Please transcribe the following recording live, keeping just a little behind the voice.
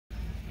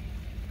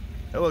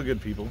Hello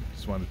good people,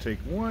 just wanted to take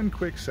one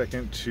quick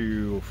second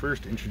to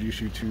first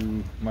introduce you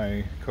to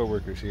my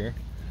co-workers here.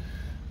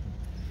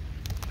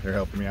 They're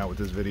helping me out with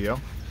this video.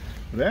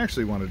 But I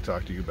actually wanted to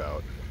talk to you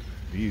about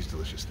these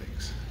delicious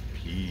things,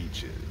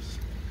 peaches.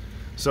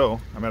 So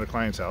I'm at a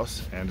client's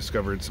house and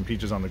discovered some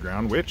peaches on the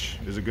ground, which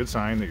is a good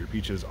sign that your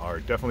peaches are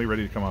definitely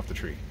ready to come off the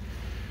tree.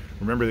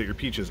 Remember that your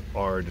peaches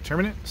are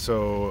determinate,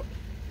 so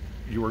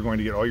you are going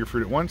to get all your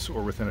fruit at once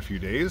or within a few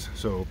days,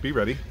 so be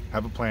ready,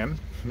 have a plan.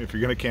 If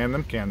you're going to can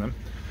them, can them.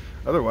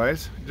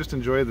 Otherwise, just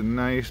enjoy the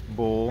nice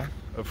bowl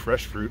of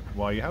fresh fruit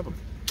while you have them.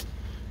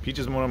 Peach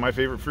is one of my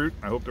favorite fruit.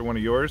 I hope they're one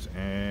of yours,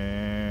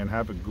 and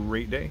have a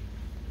great day.